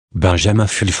Benjamin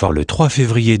Fulford le 3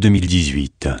 février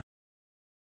 2018.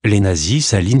 Les nazis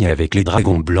s'alignent avec les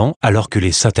dragons blancs alors que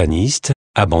les satanistes,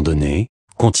 abandonnés,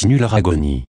 continuent leur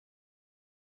agonie.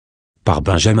 Par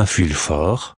Benjamin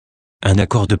Fulford, un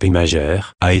accord de paix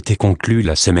majeur a été conclu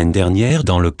la semaine dernière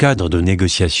dans le cadre de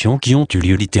négociations qui ont eu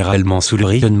lieu littéralement sous le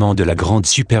rayonnement de la grande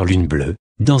super-lune bleue,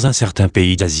 dans un certain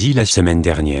pays d'Asie la semaine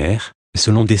dernière,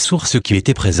 selon des sources qui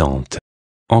étaient présentes.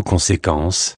 En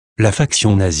conséquence, la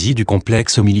faction nazie du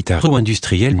complexe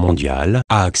militaro-industriel mondial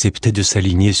a accepté de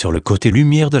s'aligner sur le côté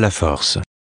lumière de la force.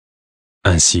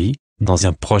 Ainsi, dans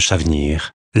un proche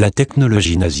avenir, la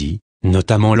technologie nazie,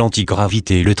 notamment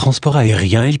l'antigravité et le transport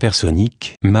aérien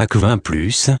hypersonique, Mach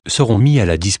 20+, seront mis à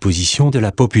la disposition de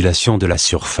la population de la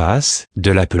surface,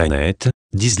 de la planète,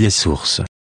 disent les sources.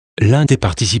 L'un des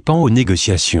participants aux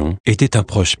négociations était un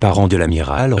proche parent de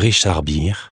l'amiral Richard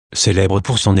Vrier, célèbre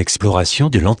pour son exploration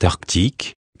de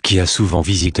l'Antarctique, qui a souvent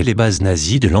visité les bases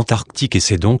nazies de l'Antarctique et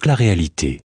c'est donc la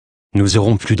réalité. Nous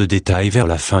aurons plus de détails vers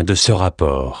la fin de ce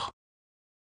rapport.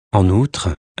 En outre,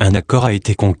 un accord a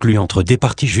été conclu entre des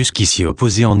parties jusqu'ici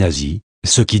opposées en Asie,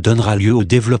 ce qui donnera lieu au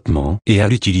développement et à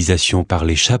l'utilisation par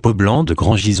les chapeaux blancs de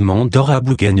grands gisements d'or à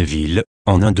Bougainville,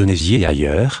 en Indonésie et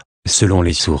ailleurs, selon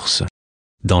les sources.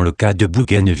 Dans le cas de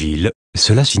Bougainville,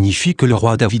 cela signifie que le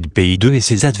roi David Pays II et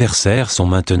ses adversaires sont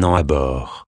maintenant à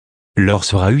bord. L'or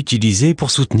sera utilisé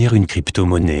pour soutenir une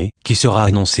crypto-monnaie qui sera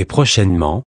annoncée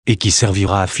prochainement et qui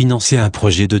servira à financer un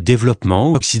projet de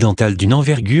développement occidental d'une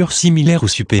envergure similaire ou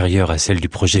supérieure à celle du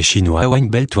projet chinois One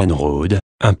Belt One Road,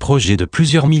 un projet de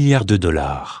plusieurs milliards de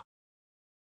dollars.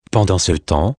 Pendant ce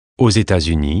temps, aux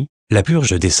États-Unis, la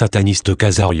purge des satanistes au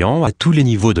Kazakhstan à tous les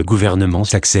niveaux de gouvernement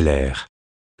s'accélère.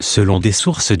 Selon des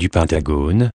sources du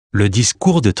Pentagone, le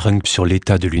discours de Trump sur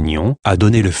l'état de l'Union a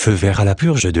donné le feu vert à la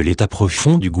purge de l'état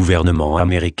profond du gouvernement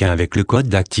américain avec le code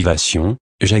d'activation.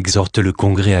 J'exhorte le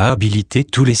Congrès à habiliter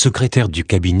tous les secrétaires du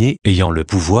cabinet ayant le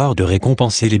pouvoir de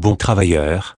récompenser les bons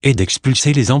travailleurs et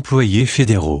d'expulser les employés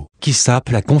fédéraux qui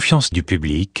sapent la confiance du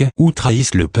public ou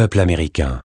trahissent le peuple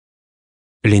américain.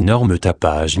 L'énorme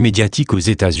tapage médiatique aux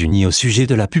États-Unis au sujet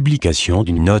de la publication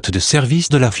d'une note de service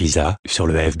de la FISA sur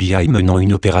le FBI menant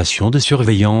une opération de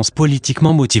surveillance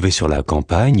politiquement motivée sur la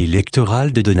campagne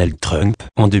électorale de Donald Trump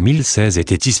en 2016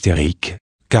 était hystérique,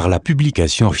 car la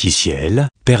publication officielle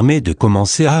permet de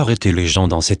commencer à arrêter les gens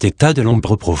dans cet état de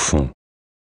l'ombre profond.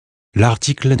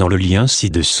 L'article dans le lien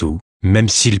ci-dessous, même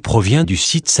s'il provient du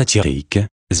site satirique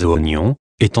The Onion,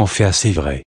 est en fait assez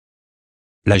vrai.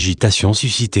 L'agitation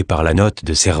suscitée par la note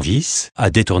de service a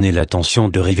détourné l'attention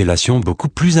de révélations beaucoup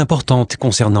plus importantes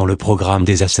concernant le programme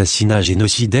des assassinats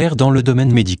génocidaires dans le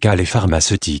domaine médical et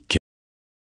pharmaceutique.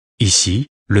 Ici,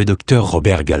 le docteur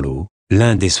Robert Gallo,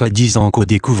 l'un des soi-disant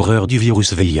co-découvreurs du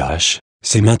virus VIH,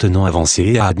 s'est maintenant avancé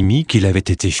et a admis qu'il avait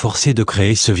été forcé de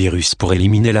créer ce virus pour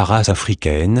éliminer la race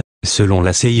africaine, selon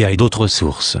la CIA et d'autres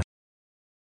sources.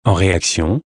 En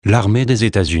réaction, l'armée des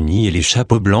États-Unis et les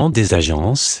chapeaux blancs des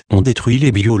agences ont détruit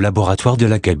les biolaboratoires de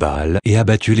la cabale et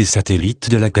abattu les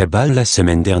satellites de la cabale la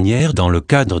semaine dernière dans le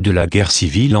cadre de la guerre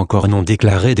civile encore non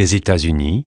déclarée des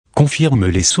États-Unis, confirment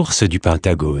les sources du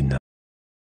Pentagone.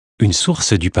 Une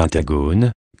source du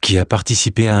Pentagone, qui a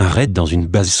participé à un raid dans une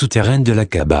base souterraine de la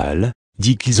cabale,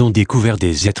 dit qu'ils ont découvert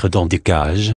des êtres dans des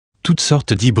cages, toutes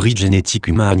sortes d'hybrides génétiques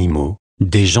humains-animaux,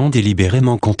 des gens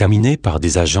délibérément contaminés par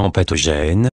des agents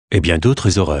pathogènes, et bien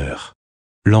d'autres horreurs.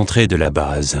 L'entrée de la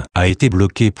base a été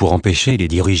bloquée pour empêcher les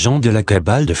dirigeants de la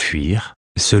cabale de fuir,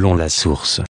 selon la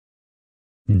source.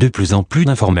 De plus en plus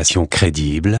d'informations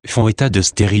crédibles font état de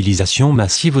stérilisation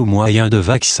massive au moyen de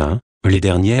vaccins, les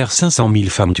dernières 500 000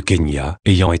 femmes du Kenya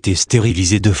ayant été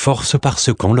stérilisées de force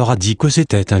parce qu'on leur a dit que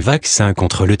c'était un vaccin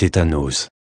contre le tétanos.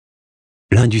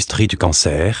 L'industrie du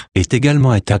cancer est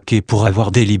également attaquée pour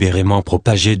avoir délibérément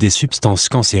propagé des substances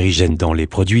cancérigènes dans les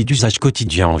produits d'usage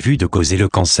quotidien en vue de causer le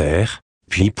cancer,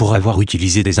 puis pour avoir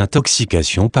utilisé des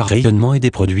intoxications par rayonnement et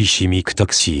des produits chimiques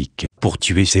toxiques pour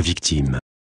tuer ses victimes.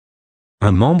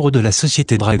 Un membre de la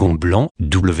société Dragon Blanc,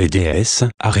 WDS,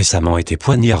 a récemment été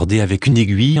poignardé avec une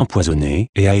aiguille empoisonnée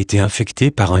et a été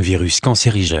infecté par un virus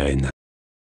cancérigène.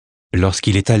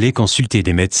 Lorsqu'il est allé consulter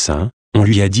des médecins, on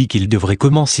lui a dit qu'il devrait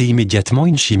commencer immédiatement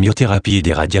une chimiothérapie et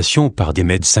des radiations par des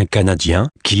médecins canadiens,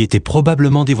 qui étaient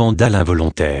probablement des vandales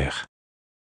involontaires.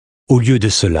 Au lieu de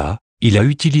cela, il a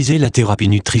utilisé la thérapie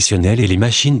nutritionnelle et les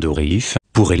machines de RIF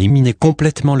pour éliminer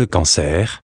complètement le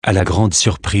cancer, à la grande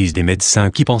surprise des médecins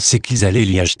qui pensaient qu'ils allaient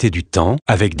y acheter du temps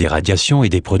avec des radiations et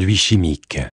des produits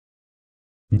chimiques.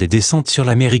 Des descentes sur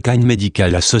l'American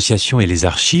Medical Association et les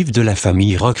archives de la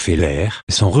famille Rockefeller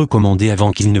sont recommandées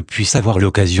avant qu'ils ne puissent avoir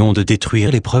l'occasion de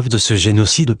détruire les preuves de ce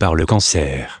génocide par le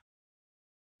cancer.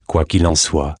 Quoi qu'il en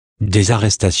soit, des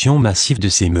arrestations massives de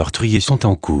ces meurtriers sont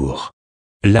en cours.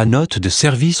 La note de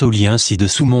service au lien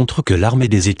ci-dessous montre que l'armée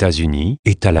des États-Unis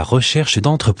est à la recherche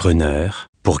d'entrepreneurs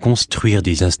pour construire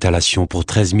des installations pour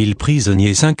 13 000 prisonniers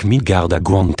et 5 000 gardes à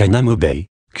Guantanamo Bay,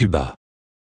 Cuba.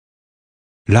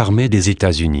 L'armée des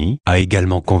États-Unis a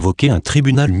également convoqué un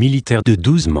tribunal militaire de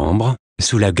 12 membres,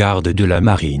 sous la garde de la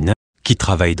marine, qui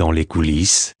travaille dans les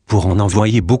coulisses, pour en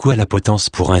envoyer beaucoup à la potence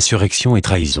pour insurrection et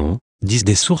trahison, disent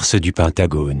des sources du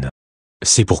Pentagone.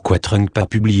 C'est pourquoi Trump a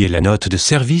publié la note de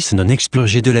service non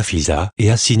expurgée de la FISA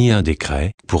et a signé un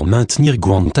décret pour maintenir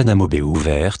Guantanamo Bay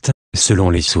ouverte, selon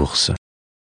les sources.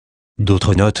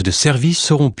 D'autres notes de service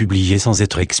seront publiées sans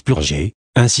être expurgées,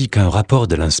 ainsi qu'un rapport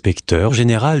de l'inspecteur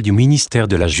général du ministère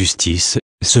de la Justice,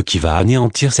 ce qui va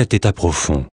anéantir cet état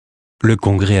profond. Le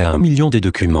Congrès a 1 million de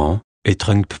documents, et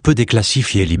Trump peut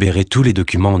déclassifier et libérer tous les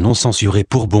documents non censurés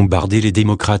pour bombarder les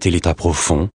démocrates et l'état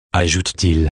profond,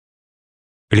 ajoute-t-il.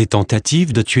 Les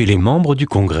tentatives de tuer les membres du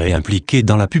Congrès impliqués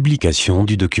dans la publication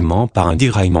du document par un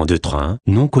déraillement de train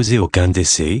n'ont causé aucun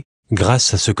décès,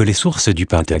 grâce à ce que les sources du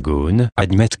Pentagone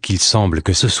admettent qu'il semble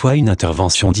que ce soit une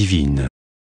intervention divine.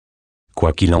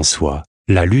 Quoi qu'il en soit,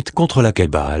 la lutte contre la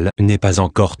cabale n'est pas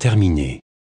encore terminée.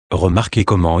 Remarquez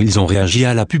comment ils ont réagi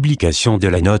à la publication de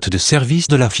la note de service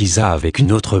de la FISA avec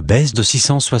une autre baisse de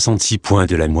 666 points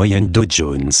de la moyenne Dow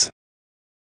Jones.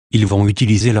 Ils vont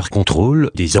utiliser leur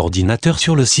contrôle des ordinateurs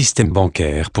sur le système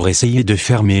bancaire pour essayer de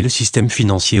fermer le système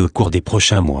financier au cours des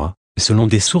prochains mois, selon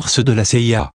des sources de la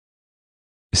CIA.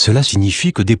 Cela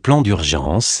signifie que des plans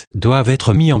d'urgence doivent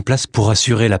être mis en place pour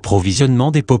assurer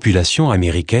l'approvisionnement des populations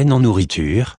américaines en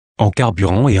nourriture, en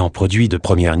carburant et en produits de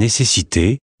première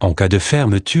nécessité, en cas de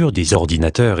fermeture des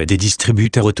ordinateurs et des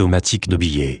distributeurs automatiques de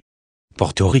billets.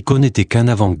 Porto Rico n'était qu'un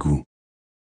avant-goût.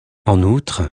 En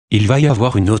outre, il va y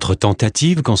avoir une autre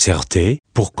tentative concertée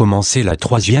pour commencer la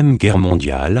Troisième Guerre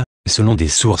mondiale, selon des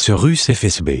sources russes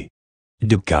FSB.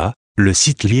 De cas, le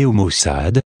site lié au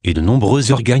Mossad, et de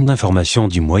nombreux organes d'information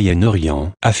du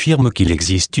Moyen-Orient affirment qu'il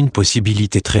existe une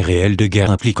possibilité très réelle de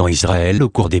guerre impliquant Israël au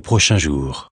cours des prochains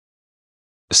jours.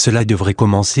 Cela devrait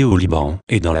commencer au Liban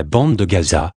et dans la bande de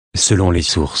Gaza, selon les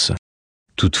sources.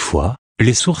 Toutefois,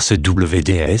 les sources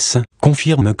WDS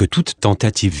confirment que toute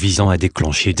tentative visant à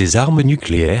déclencher des armes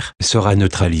nucléaires sera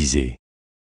neutralisée.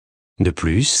 De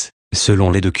plus,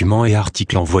 selon les documents et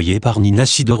articles envoyés par Nina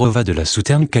Sidorova de la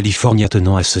Southern California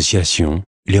Tenant Association,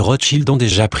 les Rothschild ont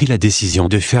déjà pris la décision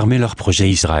de fermer leur projet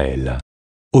Israël.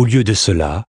 Au lieu de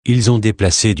cela, ils ont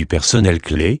déplacé du personnel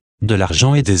clé, de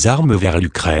l'argent et des armes vers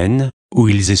l'Ukraine, où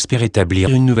ils espèrent établir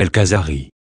une nouvelle caserie.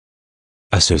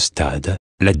 À ce stade,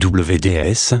 la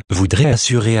WDS voudrait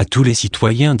assurer à tous les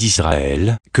citoyens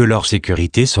d'Israël que leur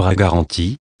sécurité sera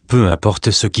garantie, peu importe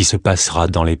ce qui se passera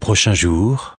dans les prochains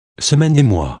jours, semaines et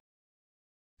mois.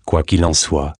 Quoi qu'il en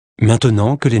soit,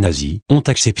 maintenant que les nazis ont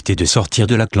accepté de sortir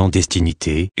de la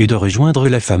clandestinité et de rejoindre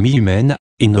la famille humaine,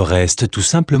 il ne reste tout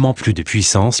simplement plus de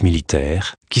puissance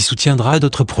militaire qui soutiendra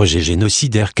d'autres projets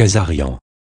génocidaires khazarians.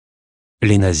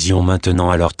 Les nazis ont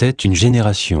maintenant à leur tête une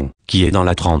génération qui est dans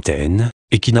la trentaine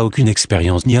et qui n'a aucune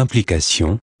expérience ni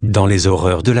implication dans les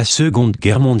horreurs de la Seconde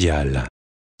Guerre mondiale.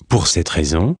 Pour cette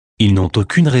raison, ils n'ont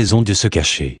aucune raison de se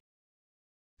cacher.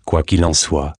 Quoi qu'il en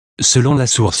soit, selon la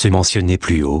source mentionnée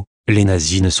plus haut, les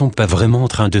nazis ne sont pas vraiment en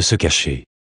train de se cacher.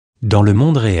 Dans le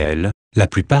monde réel, la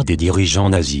plupart des dirigeants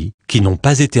nazis, qui n'ont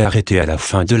pas été arrêtés à la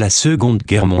fin de la Seconde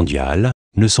Guerre mondiale,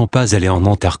 ne sont pas allés en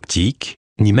Antarctique,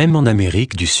 ni même en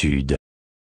Amérique du Sud.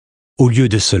 Au lieu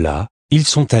de cela, ils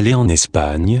sont allés en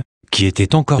Espagne, qui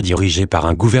était encore dirigée par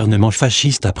un gouvernement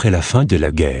fasciste après la fin de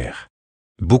la guerre.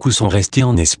 Beaucoup sont restés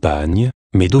en Espagne,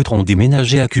 mais d'autres ont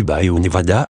déménagé à Cuba et au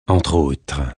Nevada, entre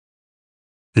autres.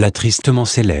 La tristement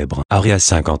célèbre Area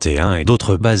 51 et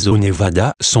d'autres bases au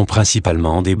Nevada sont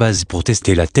principalement des bases pour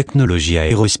tester la technologie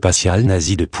aérospatiale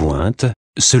nazie de pointe,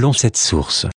 selon cette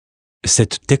source.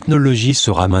 Cette technologie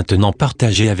sera maintenant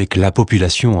partagée avec la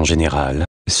population en général,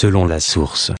 selon la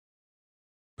source.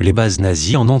 Les bases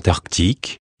nazies en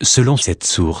Antarctique, selon cette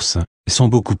source, sont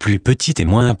beaucoup plus petites et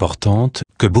moins importantes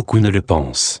que beaucoup ne le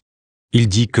pensent. Il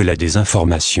dit que la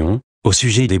désinformation, au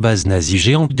sujet des bases nazies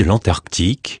géantes de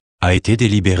l'Antarctique, a été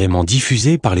délibérément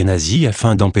diffusée par les nazis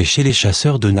afin d'empêcher les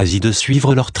chasseurs de nazis de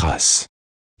suivre leurs traces.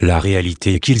 La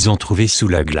réalité est qu'ils ont trouvé sous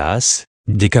la glace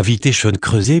des cavités chaudes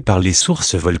creusées par les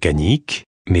sources volcaniques,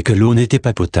 mais que l'eau n'était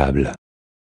pas potable.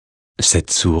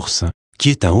 Cette source, qui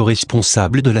est un haut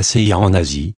responsable de la CIA en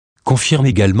Asie, confirme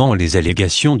également les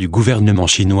allégations du gouvernement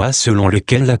chinois selon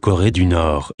lesquelles la Corée du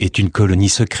Nord est une colonie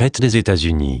secrète des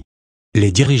États-Unis.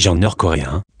 Les dirigeants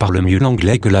nord-coréens parlent mieux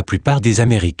l'anglais que la plupart des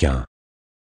Américains.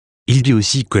 Il dit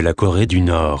aussi que la Corée du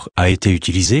Nord a été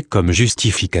utilisée comme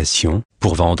justification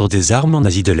pour vendre des armes en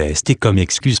Asie de l'Est et comme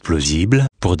excuse plausible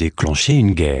pour déclencher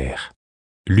une guerre.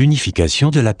 L'unification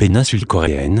de la péninsule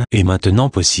coréenne est maintenant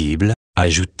possible,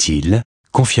 ajoute-t-il,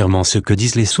 confirmant ce que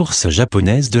disent les sources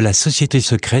japonaises de la société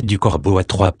secrète du corbeau à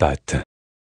trois pattes.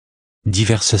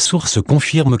 Diverses sources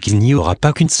confirment qu'il n'y aura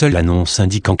pas qu'une seule annonce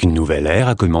indiquant qu'une nouvelle ère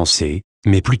a commencé,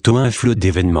 mais plutôt un flot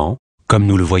d'événements, comme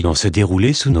nous le voyons se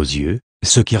dérouler sous nos yeux,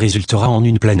 ce qui résultera en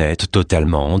une planète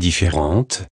totalement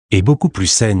différente, et beaucoup plus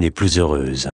saine et plus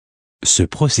heureuse. Ce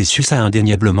processus a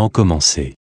indéniablement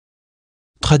commencé.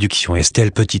 Traduction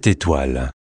Estelle Petite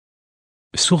Étoile.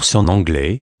 Source en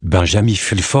anglais,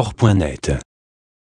 benjaminfulford.net.